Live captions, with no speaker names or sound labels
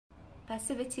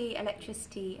Passivity,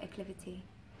 electricity, acclivity.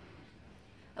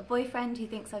 A boyfriend who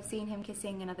thinks I've seen him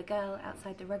kissing another girl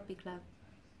outside the rugby club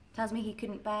tells me he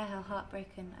couldn't bear how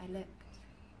heartbroken I looked,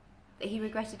 that he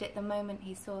regretted it the moment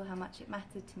he saw how much it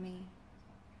mattered to me.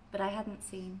 But I hadn't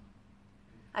seen.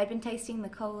 I'd been tasting the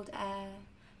cold air,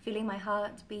 feeling my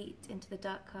heart beat into the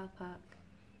dark car park,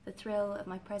 the thrill of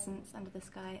my presence under the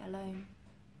sky alone,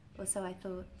 or so I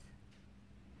thought.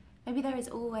 Maybe there is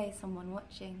always someone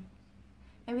watching.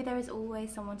 Maybe there is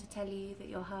always someone to tell you that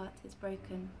your heart is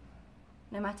broken,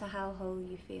 no matter how whole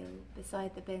you feel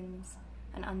beside the bins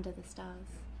and under the stars.